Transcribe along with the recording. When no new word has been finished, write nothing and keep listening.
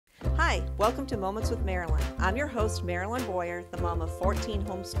Hi, welcome to Moments with Marilyn. I'm your host, Marilyn Boyer, the mom of 14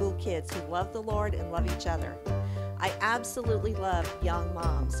 homeschool kids who love the Lord and love each other. I absolutely love young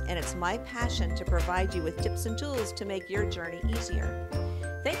moms, and it's my passion to provide you with tips and tools to make your journey easier.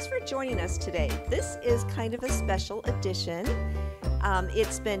 Thanks for joining us today. This is kind of a special edition.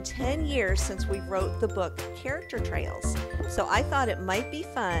 It's been 10 years since we wrote the book Character Trails, so I thought it might be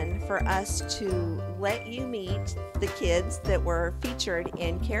fun for us to let you meet the kids that were featured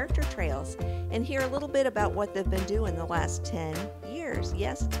in Character Trails and hear a little bit about what they've been doing the last 10 years.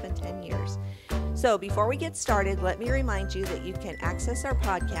 Yes, it's been 10 years. So before we get started, let me remind you that you can access our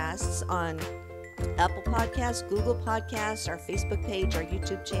podcasts on Apple Podcasts, Google Podcasts, our Facebook page, our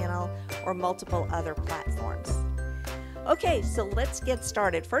YouTube channel, or multiple other platforms. Okay, so let's get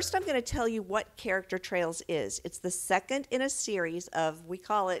started. First, I'm going to tell you what Character Trails is. It's the second in a series of, we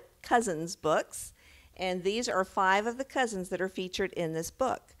call it Cousins books, and these are 5 of the cousins that are featured in this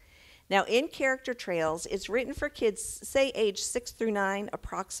book. Now, in Character Trails, it's written for kids, say, age 6 through 9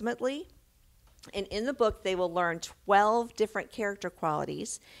 approximately, and in the book, they will learn 12 different character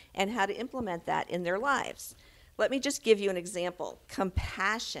qualities and how to implement that in their lives. Let me just give you an example.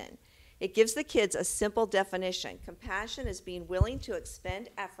 Compassion. It gives the kids a simple definition. Compassion is being willing to expend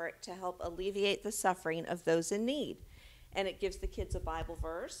effort to help alleviate the suffering of those in need. And it gives the kids a Bible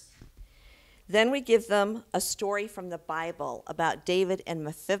verse. Then we give them a story from the Bible about David and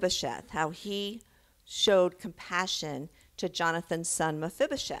Mephibosheth, how he showed compassion to Jonathan's son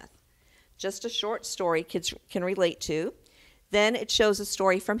Mephibosheth. Just a short story kids can relate to. Then it shows a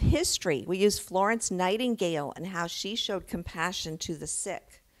story from history. We use Florence Nightingale and how she showed compassion to the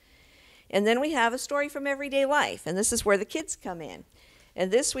sick. And then we have a story from everyday life, and this is where the kids come in.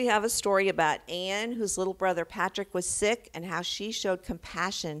 And this we have a story about Anne, whose little brother Patrick was sick, and how she showed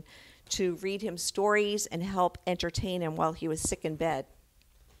compassion to read him stories and help entertain him while he was sick in bed.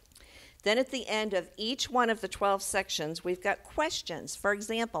 Then at the end of each one of the 12 sections, we've got questions. For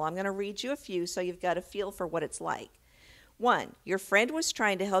example, I'm going to read you a few so you've got a feel for what it's like. 1, your friend was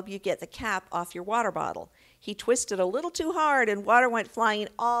trying to help you get the cap off your water bottle. He twisted a little too hard and water went flying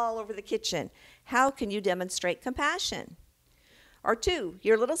all over the kitchen. How can you demonstrate compassion? Or 2,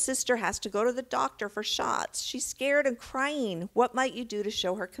 your little sister has to go to the doctor for shots. She's scared and crying. What might you do to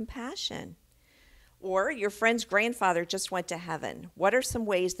show her compassion? Or your friend's grandfather just went to heaven. What are some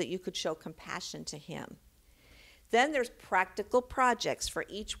ways that you could show compassion to him? Then there's practical projects for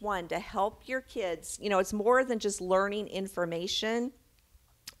each one to help your kids. You know, it's more than just learning information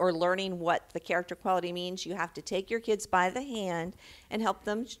or learning what the character quality means. You have to take your kids by the hand and help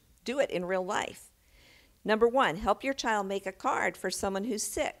them do it in real life. Number 1, help your child make a card for someone who's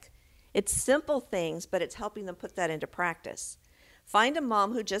sick. It's simple things, but it's helping them put that into practice. Find a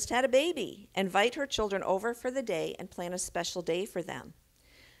mom who just had a baby. Invite her children over for the day and plan a special day for them.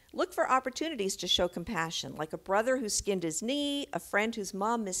 Look for opportunities to show compassion, like a brother who skinned his knee, a friend whose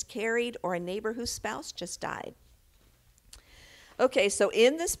mom miscarried, or a neighbor whose spouse just died. Okay, so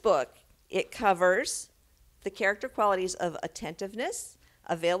in this book, it covers the character qualities of attentiveness,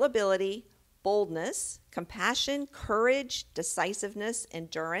 availability, boldness, compassion, courage, decisiveness,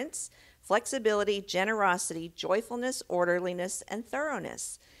 endurance, flexibility, generosity, joyfulness, orderliness, and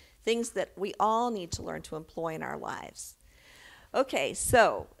thoroughness. Things that we all need to learn to employ in our lives. Okay,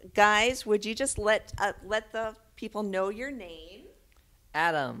 so guys, would you just let the people know your name?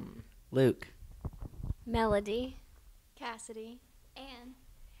 Adam. Luke. Melody. Cassidy. Anne.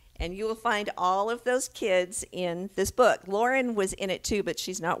 And you will find all of those kids in this book. Lauren was in it too, but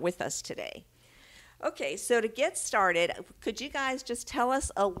she's not with us today. Okay, so to get started, could you guys just tell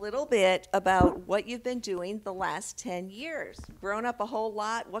us a little bit about what you've been doing the last 10 years? Grown up a whole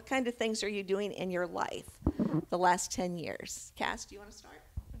lot. What kind of things are you doing in your life the last 10 years? Cass, do you want to start?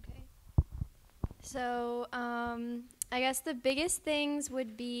 Okay. So, I guess the biggest things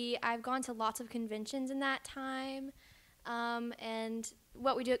would be I've gone to lots of conventions in that time. And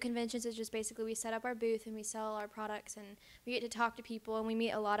what we do at conventions is just basically we set up our booth and we sell our products and we get to talk to people and we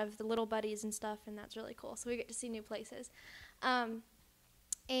meet a lot of the little buddies and stuff, and that's really cool. So we get to see new places.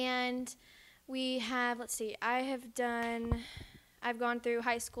 And we have, I've gone through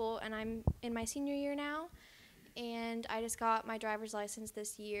high school and I'm in my senior year now, and I just got my driver's license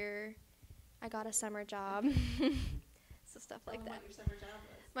this year. I got a summer job. So stuff like that. What your summer job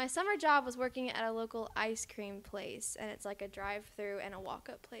was? My summer job was working at a local ice cream place, and it's like a drive-through and a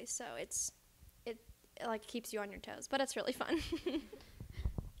walk-up place, so it like keeps you on your toes, but it's really fun.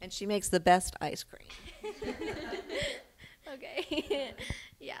 And she makes the best ice cream. Okay.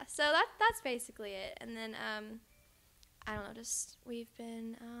 Yeah, so that's basically it. And then I don't know, just we've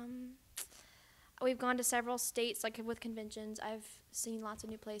been we've gone to several states, like with conventions. I've seen lots of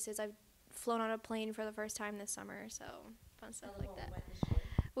new places. I've flown on a plane for the first time this summer, so fun stuff like that.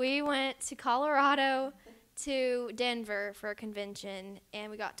 We went to Colorado, to Denver for a convention,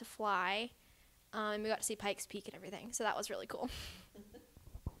 and we got to fly, and we got to see Pikes Peak and everything, so that was really cool.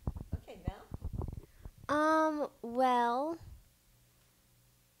 Okay, Mel? Well,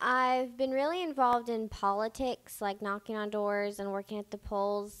 I've been really involved in politics, like knocking on doors and working at the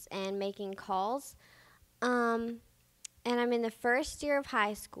polls and making calls. And I'm in the first year of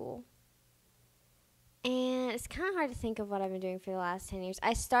high school. And it's kind of hard to think of what I've been doing for the last 10 years.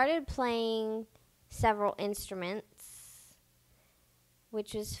 I started playing several instruments,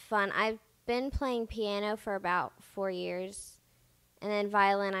 which was fun. I've been playing piano for about 4 years. And then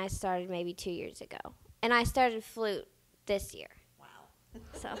violin I started maybe 2 years ago. And I started flute this year.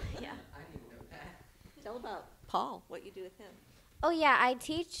 So, yeah. I didn't know that. Tell about Paul, what you do with him. Oh, yeah, I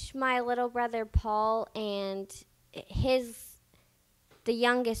teach my little brother Paul and the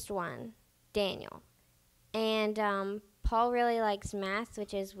youngest one, Daniel. And Paul really likes math,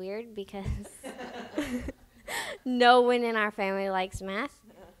 which is weird because no one in our family likes math.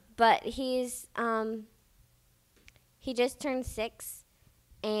 But he just turned 6,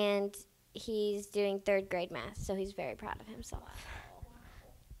 and he's doing 3rd grade math, so he's very proud of himself.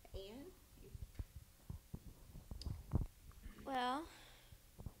 Well,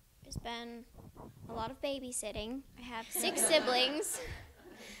 there's been a lot of babysitting. I have 6 siblings.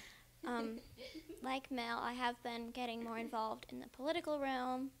 Like Mel, I have been getting more involved in the political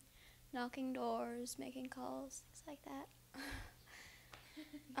realm, knocking doors, making calls, things like that.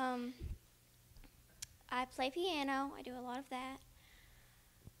 I play piano. I do a lot of that.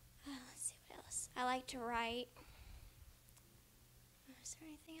 Let's see what else. I like to write. Is there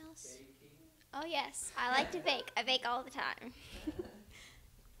anything else? Oh, yes. I like to bake. I bake all the time.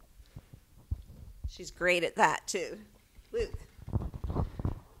 She's great at that, too. Luke?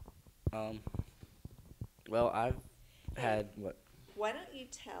 Well, I've had what? Why don't you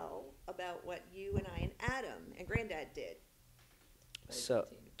tell about what you and I and Adam and Granddad did? So,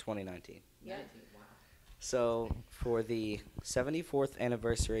 2019. Yeah. So, for the 74th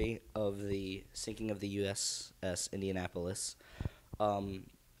anniversary of the sinking of the USS Indianapolis,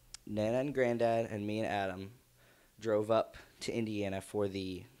 Nana and Granddad and me and Adam drove up to Indiana for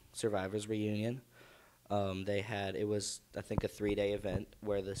the survivors reunion. It was, I think, a 3-day event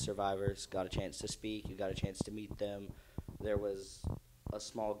where the survivors got a chance to speak. You got a chance to meet them. There was a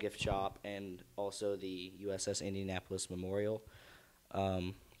small gift shop and also the USS Indianapolis Memorial.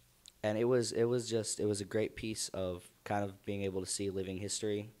 And it was a great piece of kind of being able to see living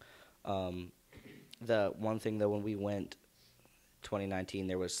history. The one thing, though, when we went 2019,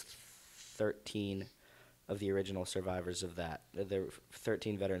 there was 13 of the original survivors of that. There were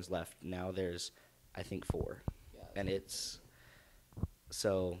 13 veterans left. Now there's, I think, 4. Yeah. And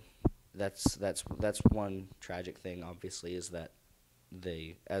that's one tragic thing, obviously, is that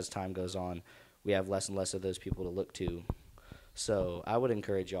as time goes on, we have less and less of those people to look to. So I would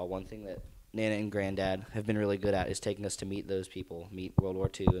encourage y'all, one thing that Nana and Granddad have been really good at is taking us to meet those people, meet World War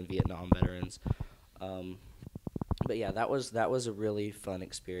II and Vietnam veterans. But yeah, that was a really fun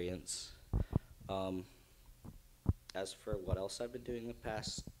experience. As for what else I've been doing the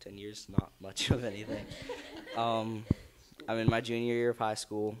past 10 years, not much of anything. I'm in my junior year of high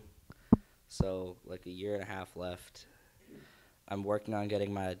school, so like a year and a half left. I'm working on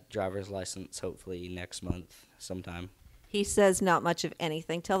getting my driver's license hopefully next month sometime. He says not much of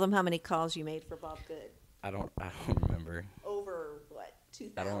anything. Tell them how many calls you made for Bob Good. I don't remember. Over, what,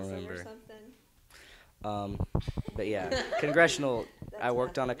 2,000 I don't remember. or something? But yeah, congressional. I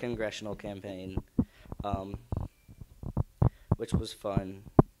worked on a congressional campaign, which was fun,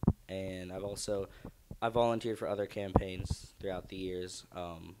 and I volunteered for other campaigns throughout the years.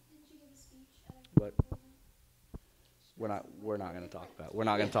 But we're not going to talk about. We're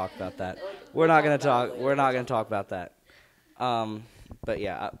not going to talk about that. We're not going to talk about that. But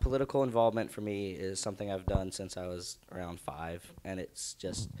yeah, political involvement for me is something I've done since I was around 5, and it's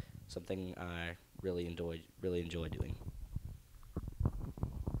just something I really enjoy doing.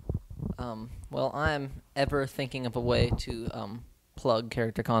 Well, I'm ever thinking of a way to plug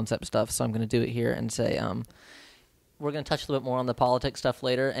character concept stuff, so I'm going to do it here and say we're going to touch a little bit more on the politics stuff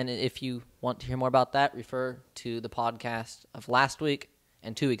later, and if you want to hear more about that, refer to the podcast of last week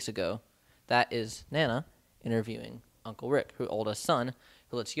and 2 weeks ago. That is Nana interviewing Uncle Rick, her oldest son,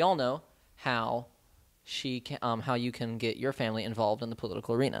 who lets y'all know how how you can get your family involved in the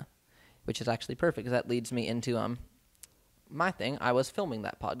political arena, which is actually perfect because that leads me into my thing. I was filming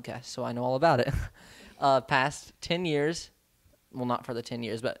that podcast, so I know all about it. Past 10 years, well, not for the 10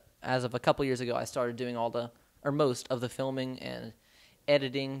 years, but as of a couple years ago, I started doing most of the filming and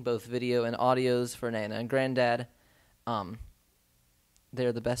editing, both video and audios for Nana and Granddad.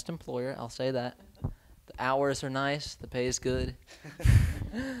 They're the best employer, I'll say that. The hours are nice, the pay is good.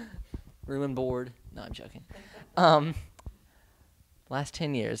 Room and board. No, I'm joking. Last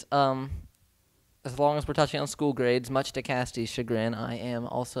 10 years. As long as we're touching on school grades, much to Cassie's chagrin, I am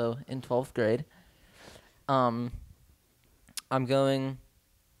also in 12th grade. I'm going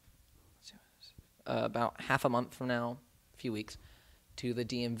about half a month from now, a few weeks, to the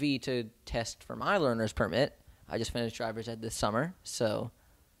DMV to test for my learner's permit. I just finished driver's ed this summer, so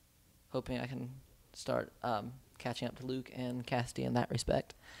hoping I can start catching up to Luke and Cassie in that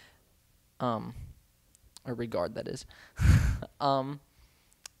respect. Or regard, that is. Past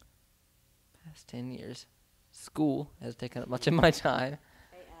 10 years. School has taken up much of my time.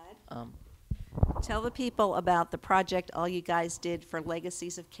 Hey, Ed. Tell the people about the project all you guys did for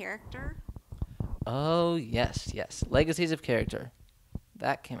Legacies of Character. Oh, yes. Legacies of Character.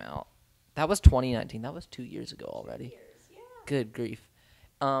 That came out. That was 2019. That was 2 years ago already. 2 years, yeah. Good grief.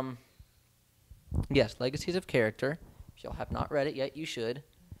 Yes, Legacies of Character. If y'all have not read it yet, you should.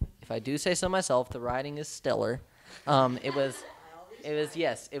 If I do say so myself, the writing is stellar. It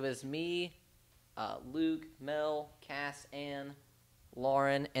was me, Luke, Mel, Cass, Ann,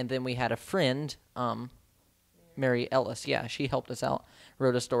 Lauren, and then we had a friend, Mary Ellis. Yeah, she helped us out,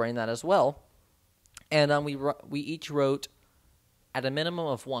 wrote a story in that as well. And we each wrote at a minimum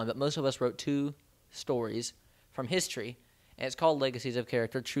of one, but most of us wrote 2 stories from history. And it's called Legacies of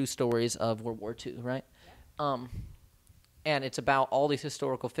Character, True Stories of World War II, right? Yeah. And it's about all these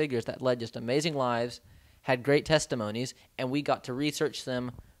historical figures that led just amazing lives, had great testimonies, and we got to research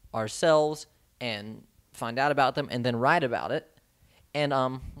them ourselves and find out about them and then write about it. And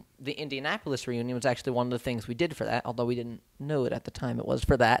the Indianapolis reunion was actually one of the things we did for that, although we didn't know it at the time it was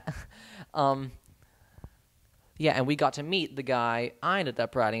for that. Yeah, and we got to meet the guy I ended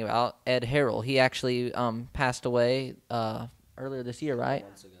up writing about, Ed Harrell. He actually passed away earlier this year, right?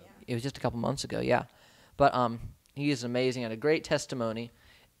 Months ago. It was just a couple months ago, yeah. But he is amazing and a great testimony.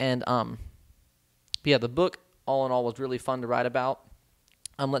 And yeah, the book, all in all, was really fun to write about.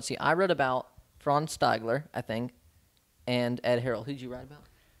 Let's see, I wrote about Franz Steigler, I think, and Ed Harrell. Who did you write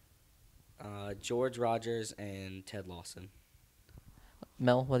about? George Rogers and Ted Lawson.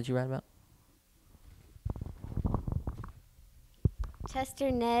 Mel, what did you write about?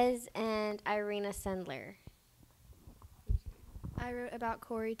 Chester Nez and Irina Sendler. I wrote about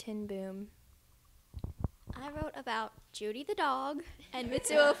Corey Ten Boom. I wrote about Judy the dog and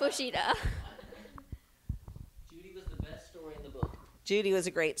Mitsuo Fushida. Judy was the best story in the book. Judy was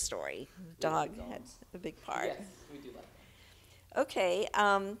a great story. Dog had a big part. Yes, we do like that. Okay,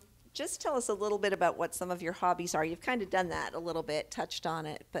 just tell us a little bit about what some of your hobbies are. You've kind of done that a little bit, touched on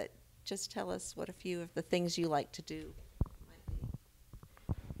it, but just tell us what a few of the things you like to do might be.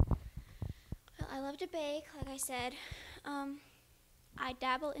 Well, I love to bake, like I said. I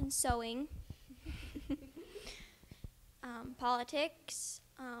dabble in sewing, politics,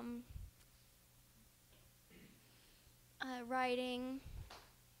 writing,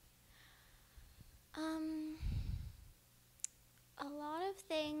 a lot of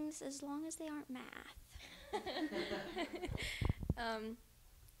things as long as they aren't math.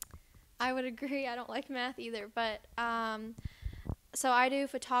 I would agree. I don't like math either, but so I do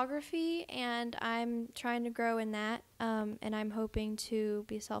photography, and I'm trying to grow in that, and I'm hoping to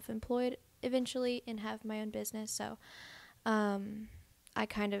be self-employed eventually and have my own business. So I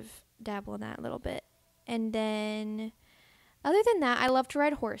kind of dabble in that a little bit. And then other than that, I love to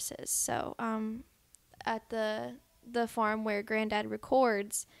ride horses. So at the farm where Granddad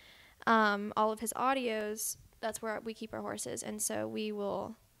records all of his audios, that's where we keep our horses, and so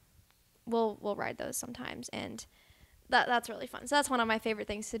we'll ride those sometimes, and that's really fun. So that's one of my favorite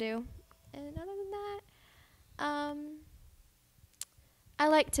things to do. And other than that, I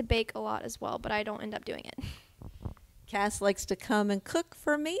like to bake a lot as well, but I don't end up doing it. Cass likes to come and cook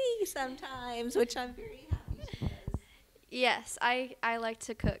for me sometimes, which I'm very happy she does. Yes, I like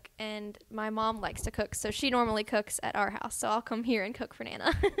to cook, and my mom likes to cook, so she normally cooks at our house, so I'll come here and cook for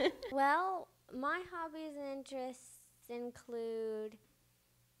Nana. Well, my hobbies and interests include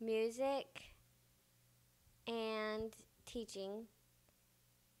music and teaching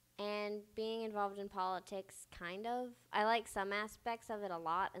and being involved in politics, kind of. I like some aspects of it a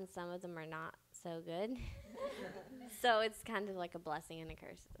lot, and some of them are not so good. So it's kind of like a blessing and a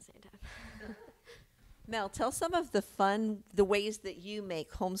curse at the same time. Mel, tell some of the ways that you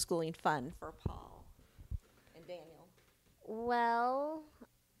make homeschooling fun for Paul and Daniel. Well,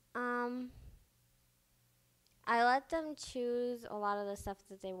 I let them choose a lot of the stuff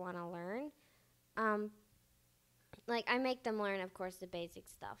that they want to learn. Like, I make them learn, of course, the basic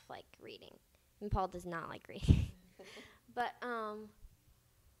stuff, like reading. And Paul does not like reading. But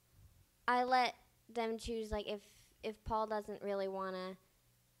I let them choose, like, if Paul doesn't really want to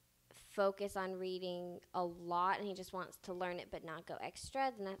focus on reading a lot and he just wants to learn it but not go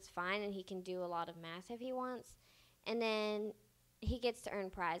extra, then that's fine, and he can do a lot of math if he wants. And then he gets to earn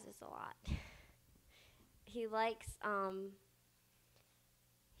prizes a lot. He likes,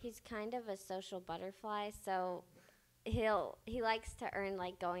 he's kind of a social butterfly, so he likes to earn,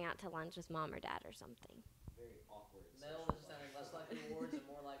 like, going out to lunch with mom or dad or something. Very awkward. Mel is sounding less like rewards and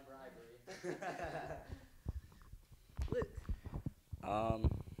more like bribery. Luke.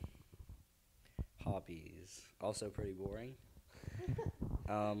 Hobbies also pretty boring.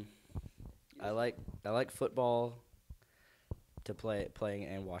 I like football, to playing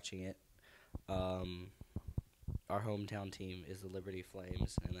and watching it. Our hometown team is the Liberty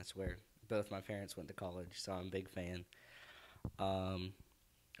Flames, and that's where both my parents went to college, so I'm a big fan.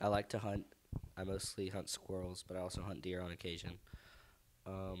 I like to hunt. I mostly hunt squirrels, but I also hunt deer on occasion.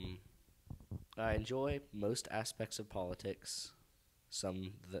 I enjoy most aspects of politics.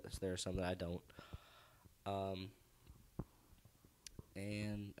 There are some that I don't.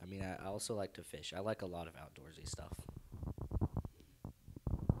 And I mean, I also like to fish. I like a lot of outdoorsy stuff.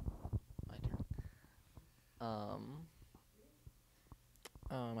 My turn.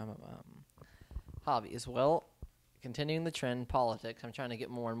 Hobbies. Well, continuing the trend, politics. I'm trying to get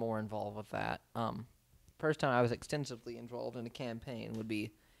more and more involved with that. First time I was extensively involved in a campaign would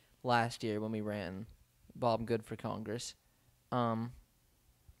be last year when we ran Bob Good for Congress. Other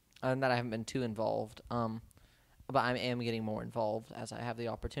than that, I haven't been too involved. But I am getting more involved as I have the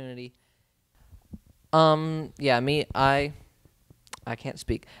opportunity. Yeah, me, I can't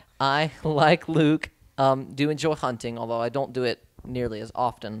speak. I, like Luke, do enjoy hunting, although I don't do it nearly as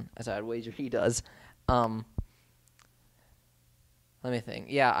often as I'd wager he does. Let me think.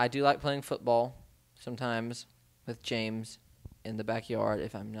 Yeah, I do like playing football sometimes with James in the backyard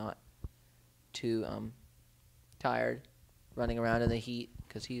if I'm not too tired running around in the heat,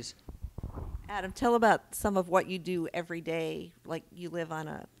 because he's... Adam, tell about some of what you do every day, like you live on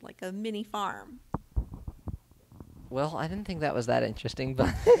a mini farm. Well, I didn't think that was that interesting,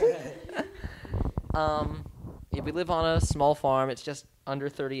 but yeah, we live on a small farm. It's just under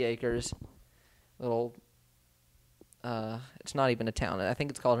 30 acres. Little, it's not even a town. I think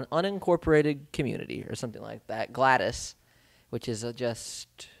it's called an unincorporated community or something like that. Gladys, which is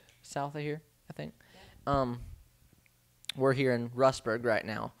just south of here, I think. Yeah. We're here in Rustburg right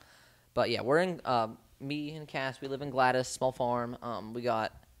now. But yeah, we're in, me and Cass, we live in Gladys, small farm. We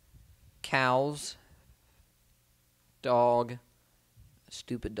got cows, dog,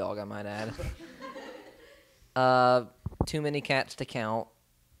 stupid dog I might add. Too many cats to count.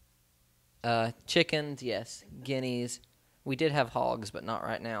 Chickens, yes. Guineas. We did have hogs, but not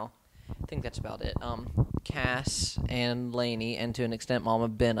right now. I think that's about it. Cass and Lainey, and to an extent Mom,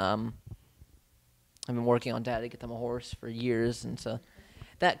 have been, I've been working on Dad to get them a horse for years, and so...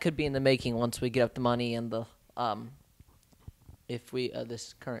 That could be in the making once we get up the money and the if we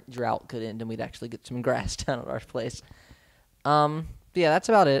this current drought could end and we'd actually get some grass down at our place. Yeah, that's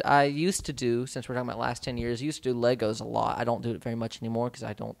about it. I used to do, since we're talking about last 10 years, used to do Legos a lot. I don't do it very much anymore because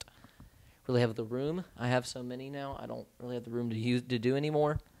I don't really have the room. I have so many now. I don't really have the room to do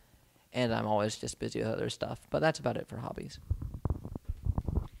anymore, and I'm always just busy with other stuff. But that's about it for hobbies.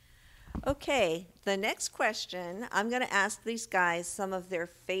 Okay, the next question, I'm going to ask these guys some of their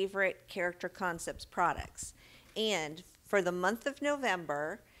favorite Character Concepts products. And for the month of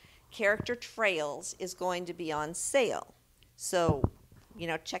November, Character Trails is going to be on sale. So,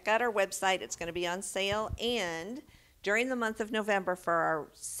 check out our website. It's going to be on sale. And during the month of November, for our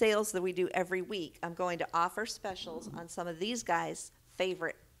sales that we do every week, I'm going to offer specials on some of these guys'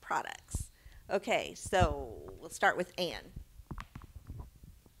 favorite products. Okay, so let's start with Anne.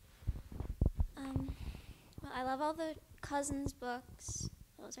 Well, I love all the Cousins books.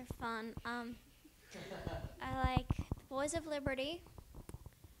 Those are fun. I like The Boys of Liberty.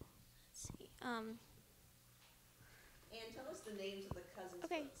 Let's see. Anne, tell us the names of the Cousins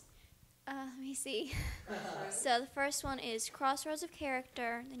Okay. books. Let me see. So the first one is Crossroads of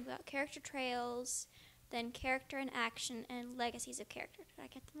Character. Then you've got Character Trails. Then Character in Action and Legacies of Character. Did I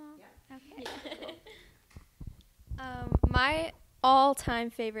get them all? Yeah. Okay. My all-time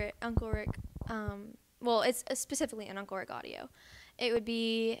favorite Uncle Rick, well, it's specifically an Uncle Rick audio. It would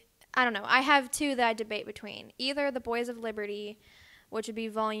be, I don't know, I have two that I debate between. Either The Boys of Liberty, which would be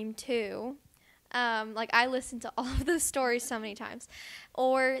Volume 2. I listen to all of those stories so many times.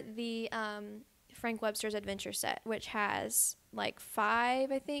 Or the Frank Webster's Adventure Set, which has like five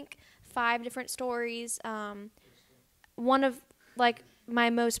different stories. One of like my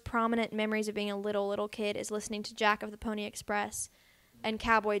most prominent memories of being a little kid is listening to Jack of the Pony Express and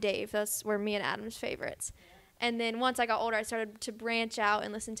Cowboy Dave. That's were me and Adam's favorites. And then once I got older, I started to branch out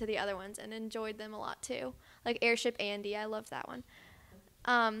and listen to the other ones and enjoyed them a lot too. Like Airship Andy, I loved that one.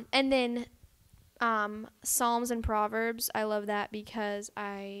 And then Psalms and Proverbs, I love that because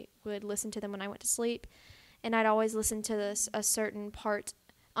I would listen to them when I went to sleep. And I'd always listen to a certain part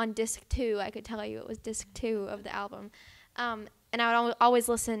on disc 2. I could tell you it was disc 2 of the album. And I would always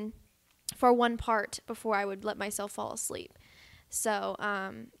listen for one part before I would let myself fall asleep. So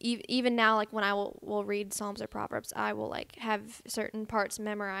even now, like when I will read Psalms or Proverbs, I will like have certain parts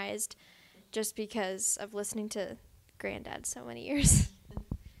memorized just because of listening to Granddad so many years.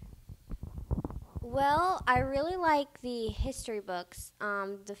 Well, I really like the history books,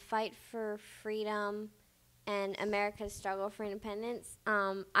 The Fight for Freedom and America's Struggle for Independence.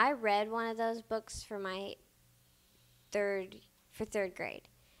 I read one of those books for my third grade,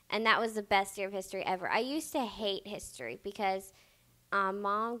 and that was the best year of history ever. I used to hate history because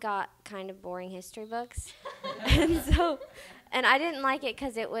Mom got kind of boring history books, and I didn't like it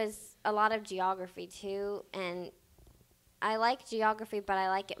because it was a lot of geography too, and I like geography, but I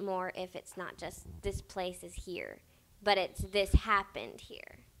like it more if it's not just this place is here, but it's this happened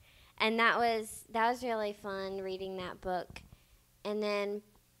here. And that was really fun reading that book. And then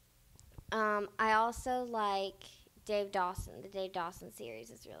I also like Dave Dawson. The Dave Dawson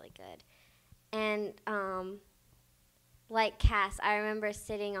series is really good. And like Cass, I remember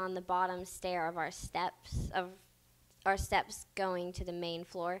sitting on the bottom stair of our steps going to the main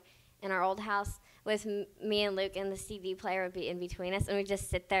floor in our old house with me and Luke, and the CD player would be in between us, and we'd just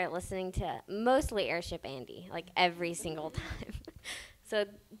sit there listening to mostly Airship Andy, like every single time. So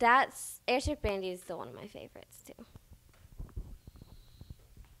Airship Andy is still one of my favorites too.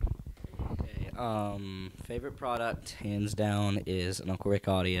 Okay, favorite product, hands down, is an Uncle Rick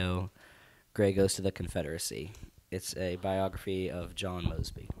audio, Gray Goes to the Confederacy. It's a biography of John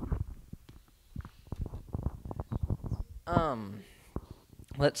Mosby.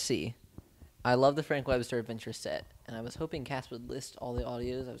 Let's see. I love the Frank Webster Adventure Set, and I was hoping Cass would list all the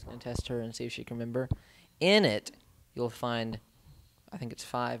audios. I was going to test her and see if she can remember. In it, you'll find, I think it's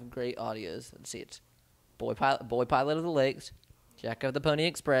 5 great audios. Let's see, it's Boy Pilot of the Lakes, Jack of the Pony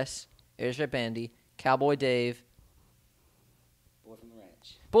Express, Airship Andy, Cowboy Dave. Boy from the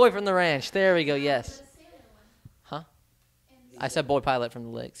Ranch. Boy from the Ranch. There we go. Yes. Huh? I said Boy Pilot from the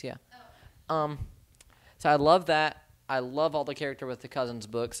Lakes. Yeah. So I love that. I love all the Character with the Cousins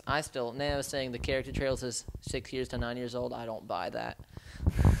books. Nana was saying the Character Trails is 6 years to 9 years old. I don't buy that.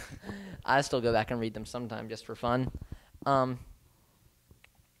 I still go back and read them sometime just for fun.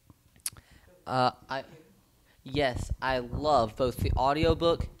 Yes, I love both the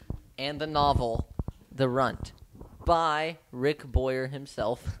audiobook and the novel, The Runt, by Rick Boyer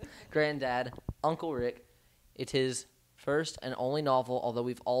himself, Granddad, Uncle Rick. It's his first and only novel, although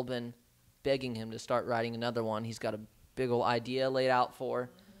we've all been begging him to start writing another one. He's got a big old idea laid out for.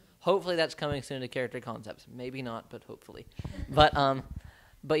 Hopefully that's coming soon to Character Concepts. Maybe not, but hopefully. But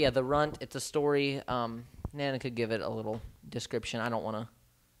yeah, The Runt, it's a story. Nana could give it a little description. I don't want to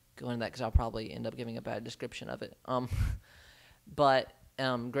go into that because I'll probably end up giving a bad description of it. But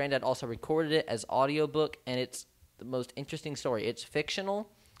Granddad also recorded it as audiobook, and it's the most interesting story. It's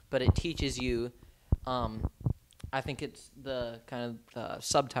fictional, but it teaches you, I think it's the kind of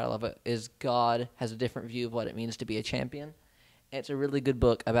subtitle of it is God has a different view of what it means to be a champion. It's a really good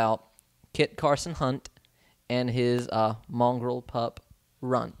book about Kit Carson Hunt and his mongrel pup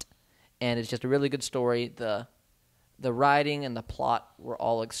Runt. And it's just a really good story. The writing and the plot were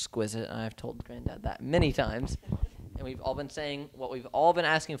all exquisite, and I've told Granddad that many times. And we've all been saying what we've all been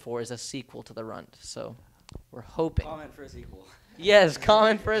asking for is a sequel to The Runt. So we're hoping. Comment for a sequel. Yes,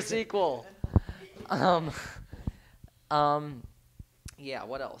 comment for a sequel. Yeah,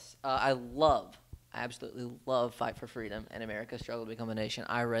 what else? I absolutely love Fight for Freedom and America's Struggle to Become a Nation.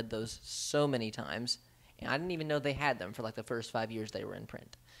 I read those so many times, and I didn't even know they had them for like the first 5 years they were in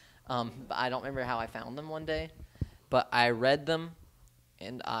print. But I don't remember how I found them one day. But I read them,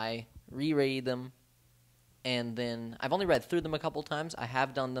 and I reread them, and then I've only read through them a couple times. I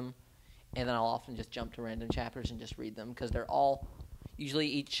have done them, and then I'll often just jump to random chapters and just read them because they're all, usually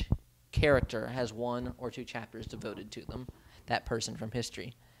each character has 1 or 2 chapters devoted to them, that person from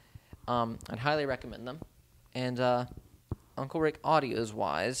history. I'd highly recommend them. And Uncle Rick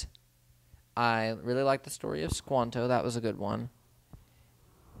audios-wise, I really like the story of Squanto. That was a good one.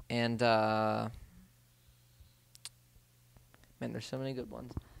 And, man, there's so many good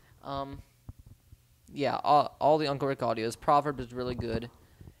ones. yeah, all the Uncle Rick audios. Proverbs is really good,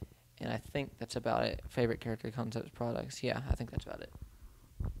 and I think that's about it. Favorite character concepts products. Yeah, I think that's about it.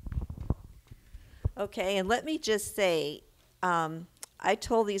 Okay, and let me just say, I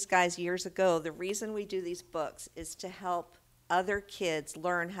told these guys years ago, the reason we do these books is to help other kids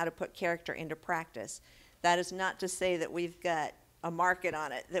learn how to put character into practice. That is not to say that we've got a market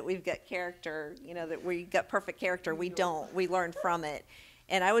on it, that we've got character, that we got perfect character. We don't. We learn from it.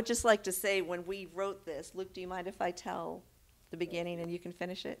 And I would just like to say, when we wrote this, Luke, do you mind if I tell the beginning and you can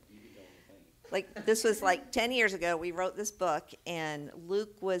finish it? Like, this was like 10 years ago, we wrote this book, and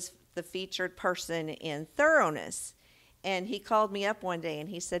Luke was the featured person in thoroughness. And he called me up one day and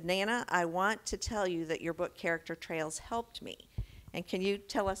he said, Nana, I want to tell you that your book Character Trails helped me. And can you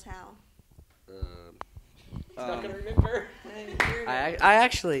tell us how? He's not going to remember. I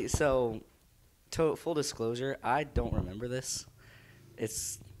actually, so, full disclosure, I don't remember this.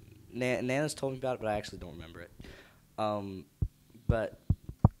 It's, Nana's told me about it, but I actually don't remember it. But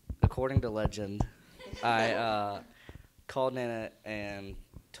according to legend, I called Nana and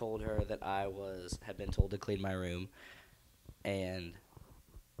told her that I had been told to clean my room, and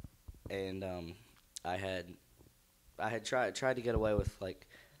I had tried to get away with like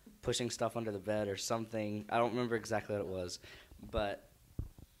pushing stuff under the bed or something. I don't remember exactly what it was, but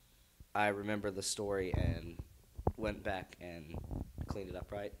I remember the story and went back and cleaned it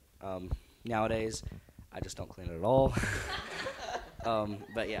up right. Nowadays, I just don't clean it at all.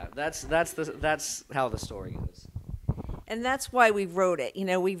 But yeah, that's how the story goes. And that's why we wrote it.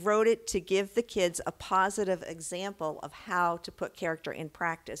 We wrote it to give the kids a positive example of how to put character in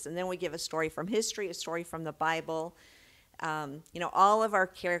practice. And then we give a story from history, a story from the Bible. All of our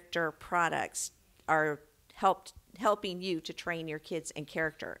character products are helping you to train your kids in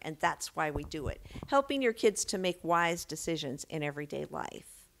character. And that's why we do it. Helping your kids to make wise decisions in everyday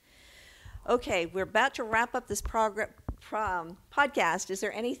life. Okay, we're about to wrap up this podcast. Is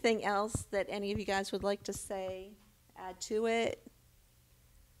there anything else that any of you guys would like to say? Add to it?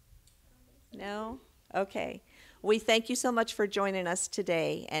 No? Okay. We thank you so much for joining us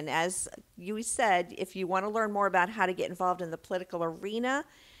today. And as you said, if you want to learn more about how to get involved in the political arena,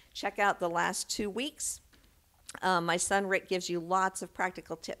 check out the last 2 weeks. My son Rick gives you lots of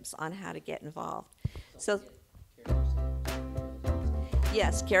practical tips on how to get involved. So,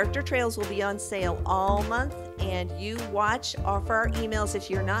 yes, Character Trails will be on sale all month, and you watch for our emails. If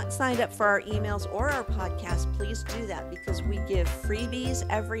you're not signed up for our emails or our podcast, please do that, because we give freebies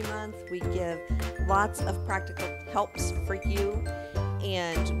every month. We give lots of practical helps for you,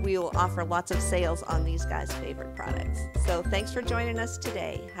 and we will offer lots of sales on these guys' favorite products. So thanks for joining us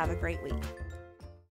today. Have a great week.